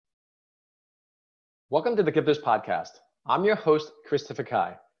Welcome to the Give This podcast. I'm your host, Christopher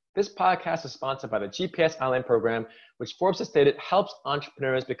Kai. This podcast is sponsored by the GPS Online program, which Forbes has stated helps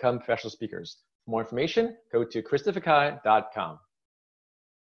entrepreneurs become professional speakers. For more information, go to christopherkai.com.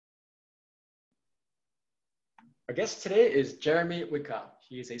 Our guest today is Jeremy Wittkop.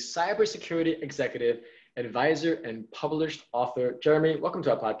 He is a cybersecurity executive, advisor, and published author. Jeremy, welcome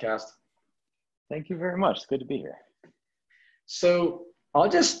to our podcast. Thank you very much. It's good to be here. So I'll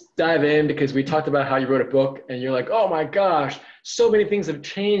just dive in because we talked about how you wrote a book and you're like, oh my gosh, so many things have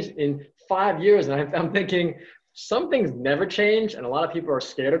changed in 5 years. And I'm thinking some things never change and a lot of people are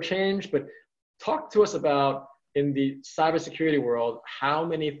scared of change, but talk to us about in the cybersecurity world, how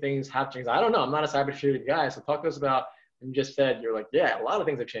many things have changed. I don't know, I'm not a cybersecurity guy. So talk to us about, you just said, you're like, yeah, a lot of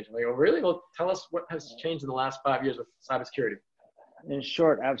things have changed. I'm like, oh, really? Well, tell us what has changed in the last 5 years with cybersecurity. In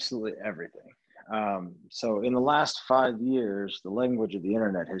short, absolutely everything. So in the last 5 years, the language of the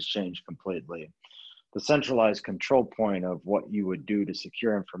internet has changed completely. The centralized control point of what you would do to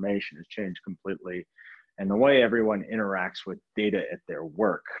secure information has changed completely. And the way everyone interacts with data at their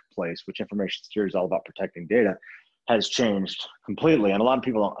workplace, which information security is all about protecting data, has changed completely. And a lot of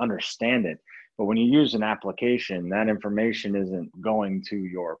people don't understand it. But when you use an application, that information isn't going to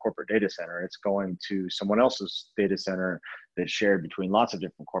your corporate data center. It's going to someone else's data center that's shared between lots of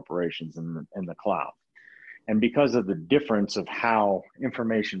different corporations in the cloud. And because of the difference of how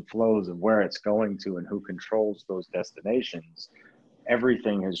information flows and where it's going to and who controls those destinations,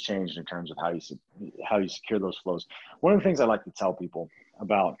 everything has changed in terms of how you secure those flows. One of the things I like to tell people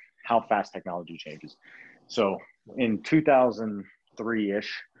about how fast technology changes. So in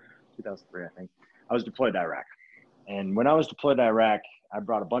 2003-ish, 2003, I think, I was deployed to Iraq. And when I was deployed to Iraq, I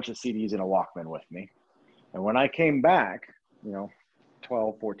brought a bunch of CDs and a Walkman with me. And when I came back,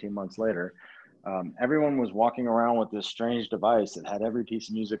 12, 14 months later, everyone was walking around with this strange device that had every piece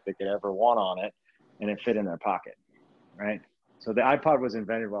of music they could ever want on it, and it fit in their pocket, right? So the iPod was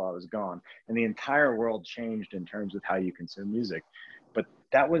invented while I was gone, and the entire world changed in terms of how you consume music. But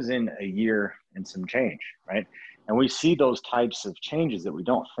that was in a year and some change, right? And we see those types of changes that we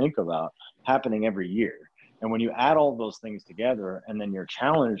don't think about happening every year. And when you add all those things together, and then you're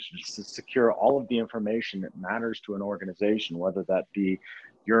challenged to secure all of the information that matters to an organization, whether that be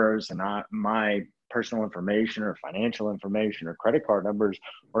yours and not my personal information or financial information or credit card numbers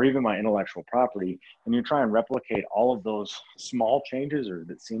or even my intellectual property, and you try and replicate all of those small changes or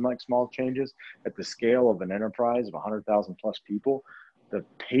that seem like small changes at the scale of an enterprise of 100,000 plus people, the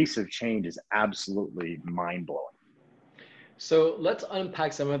pace of change is absolutely mind-blowing. So let's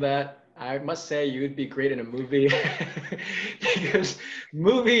unpack some of that. I must say you would be great in a movie because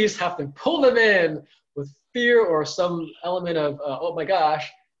movies have to pull them in with fear or some element of, oh my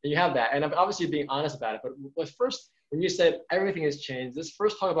gosh, and you have that. And I'm obviously being honest about it. But first, when you said everything has changed, let's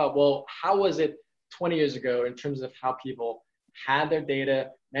first talk about, well, how was it 20 years ago in terms of how people had their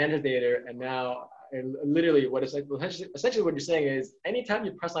data, managed their data, and now and literally what it's like, essentially what you're saying is anytime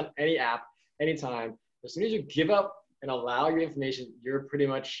you press on any app, anytime, as soon as you give up and allow your information, you're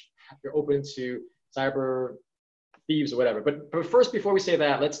open to cyber thieves or whatever. But first, before we say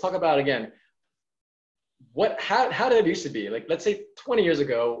that, let's talk about again, how did it used to be? Like, let's say 20 years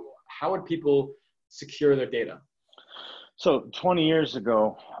ago, how would people secure their data? So 20 years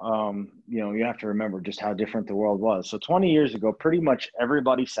ago, you have to remember just how different the world was. So 20 years ago, pretty much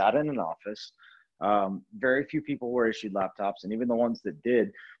everybody sat in an office. Very few people were issued laptops, and even the ones that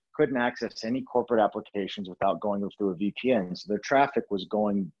did couldn't access any corporate applications without going through a VPN. So their traffic was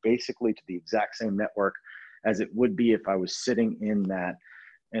going basically to the exact same network as it would be if I was sitting in that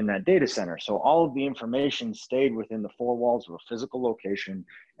data center. So all of the information stayed within the four walls of a physical location,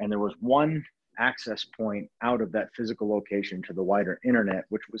 and there was one access point out of that physical location to the wider internet,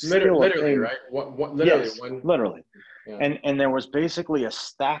 which was literally, right? Literally, yes, literally. Yeah. And there was basically a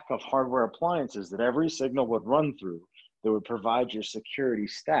stack of hardware appliances that every signal would run through that would provide your security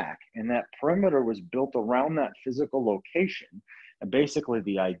stack. And that perimeter was built around that physical location. And basically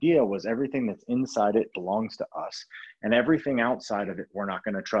the idea was everything that's inside it belongs to us, and everything outside of it, we're not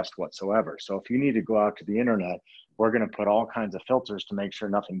going to trust whatsoever. So if you need to go out to the internet, we're going to put all kinds of filters to make sure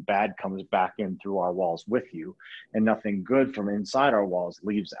nothing bad comes back in through our walls with you, and nothing good from inside our walls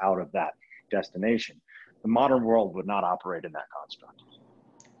leaves out of that destination. The modern world would not operate in that construct.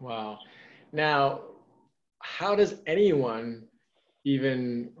 Wow. Now, how does anyone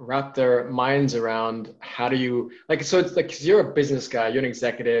even wrap their minds around how do you, so it's like, 'cause you're a business guy, you're an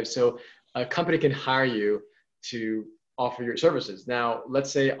executive, so a company can hire you to offer your services. Now, let's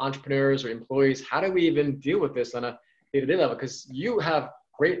say entrepreneurs or employees, how do we even deal with this on a day-to-day level? Because you have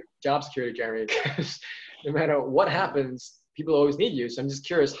great job security, Jeremy, because no matter what happens, people always need you. So I'm just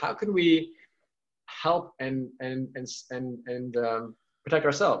curious, help protect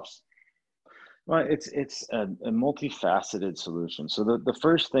ourselves? Well, it's a multifaceted solution. So the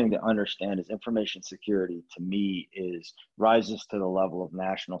first thing to understand is information security to me is rises to the level of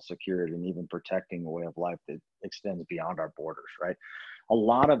national security and even protecting a way of life that extends beyond our borders, right? A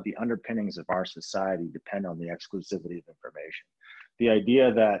lot of the underpinnings of our society depend on the exclusivity of information. The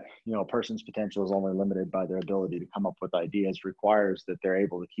idea that, you know, a person's potential is only limited by their ability to come up with ideas requires that they're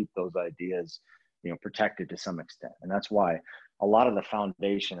able to keep those ideas, you know, protected to some extent. And that's why a lot of the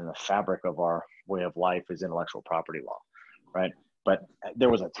foundation and the fabric of our way of life is intellectual property law, right? But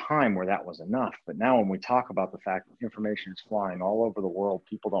there was a time where that was enough. But now when we talk about the fact that information is flying all over the world,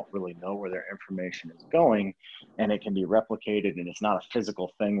 people don't really know where their information is going, and it can be replicated, and it's not a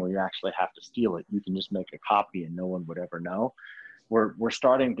physical thing where you actually have to steal it. You can just make a copy and no one would ever know. We're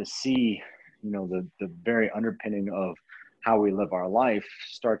starting to see, you know, the very underpinning of how we live our life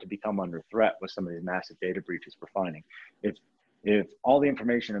start to become under threat with some of these massive data breaches we're finding. If all the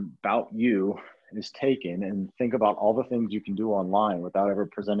information about you is taken, and think about all the things you can do online without ever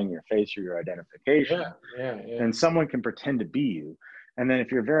presenting your face or your identification, then someone can pretend to be you. And then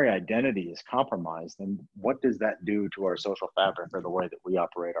if your very identity is compromised, then what does that do to our social fabric or the way that we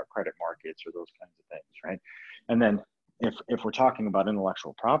operate our credit markets or those kinds of things, right? And then if we're talking about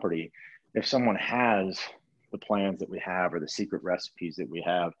intellectual property, if someone has the plans that we have or the secret recipes that we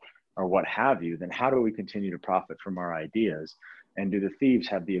have or what have you, then how do we continue to profit from our ideas? And do the thieves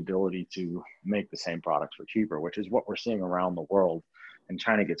have the ability to make the same products for cheaper, which is what we're seeing around the world. And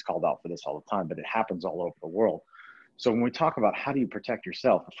China gets called out for this all the time, but it happens all over the world. So when we talk about how do you protect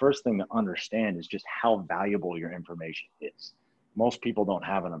yourself, the first thing to understand is just how valuable your information is. Most people don't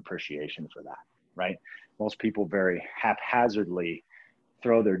have an appreciation for that, right? Most people very haphazardly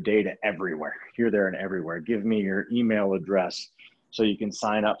throw their data everywhere, here, there, and everywhere. Give me your email address so you can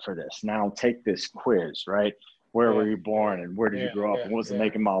sign up for this. Now take this quiz, right? Where were you born and where did you grow up and what was the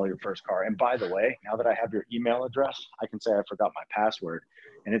make and model of your first car? And by the way, now that I have your email address, I can say I forgot my password,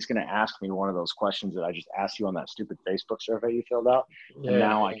 and it's going to ask me one of those questions that I just asked you on that stupid Facebook survey you filled out. And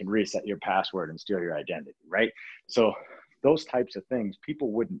now I can reset your password and steal your identity, right? So those types of things,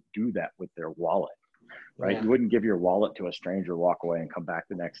 people wouldn't do that with their wallet, right? You wouldn't give your wallet to a stranger, walk away and come back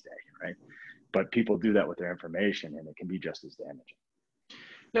the next day, right? But people do that with their information, and it can be just as damaging.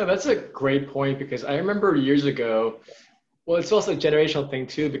 No, that's a great point, because I remember years ago, well, it's also a generational thing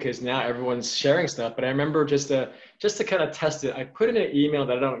too, because now everyone's sharing stuff. But I remember just to kind of test it, I put in an email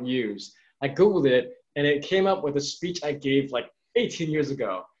that I don't use. I Googled it, and it came up with a speech I gave like 18 years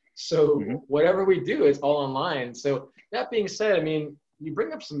ago. So whatever we do, it's all online. So that being said, I mean, you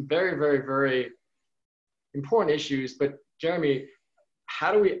bring up some very, very, very important issues. But Jeremy,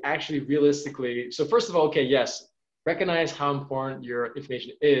 how do we actually realistically, so first of all, okay, yes, recognize how important your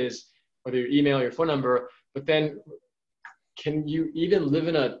information is, whether your email, your phone number, but then can you even live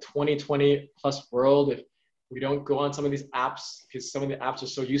in a 2020 plus world if we don't go on some of these apps, because some of the apps are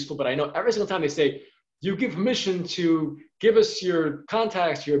so useful? But I know every single time they say, you give permission to give us your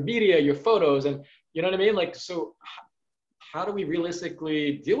contacts, your media, your photos, and you know what I mean? Like, so how do we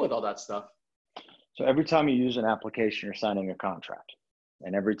realistically deal with all that stuff? So every time you use an application, you're signing a contract.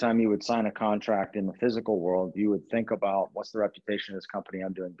 And every time you would sign a contract in the physical world, you would think about what's the reputation of this company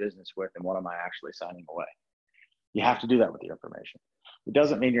I'm doing business with and what am I actually signing away? You have to do that with your information. It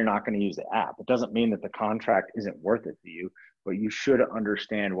doesn't mean you're not going to use the app. It doesn't mean that the contract isn't worth it to you, but you should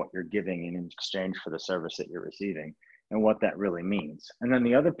understand what you're giving in exchange for the service that you're receiving and what that really means. And then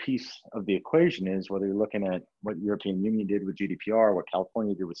the other piece of the equation is whether you're looking at what the European Union did with GDPR, what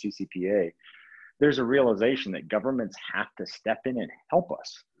California did with CCPA, there's a realization that governments have to step in and help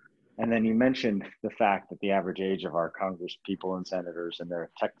us. And then you mentioned the fact that the average age of our Congress people and senators and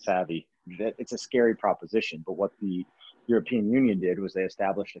they're tech savvy, that it's a scary proposition. But what the European Union did was they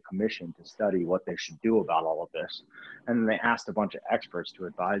established a commission to study what they should do about all of this. And then they asked a bunch of experts to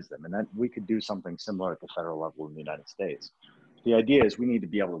advise them. And then we could do something similar at the federal level in the United States. The idea is we need to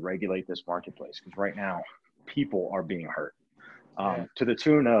be able to regulate this marketplace, because right now people are being hurt to the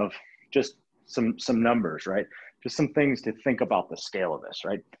tune of just some numbers, right? Just some things to think about the scale of this,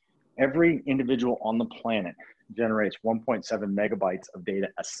 right? Every individual on the planet generates 1.7 megabytes of data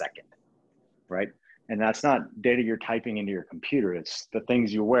a second, right? And that's not data you're typing into your computer. It's the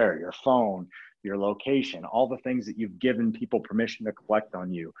things you wear, your phone, your location, all the things that you've given people permission to collect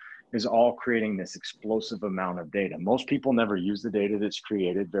on you is all creating this explosive amount of data. Most people never use the data that's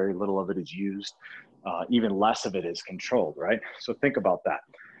created. Very little of it is used. Even less of it is controlled, right? So think about that.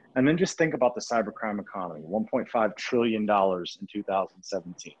 And then just think about the cybercrime economy, $1.5 trillion in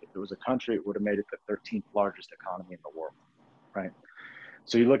 2017. If it was a country, it would have made it the 13th largest economy in the world, right?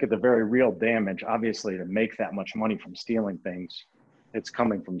 So you look at the very real damage, obviously, to make that much money from stealing things, it's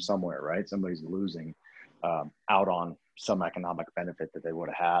coming from somewhere, right? Somebody's losing out on some economic benefit that they would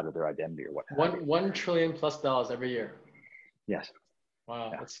have had, or their identity, or what have you. $1 trillion plus every year. Yes.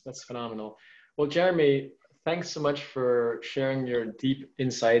 Wow, Yeah. that's phenomenal. Well, Jeremy, thanks so much for sharing your deep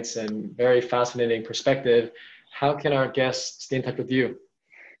insights and very fascinating perspective. How can our guests stay in touch with you?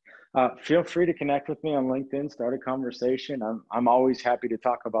 Feel free to connect with me on LinkedIn, start a conversation. I'm always happy to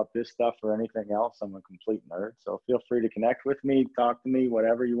talk about this stuff or anything else. I'm a complete nerd. So feel free to connect with me, talk to me,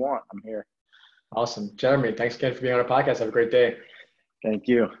 whatever you want. I'm here. Awesome. Jeremy, thanks again for being on our podcast. Have a great day. Thank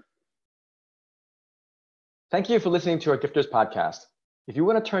you. Thank you for listening to our Gifters podcast. If you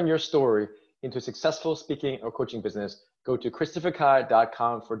want to turn your story into a successful speaking or coaching business, go to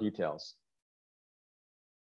christopherkai.com for details.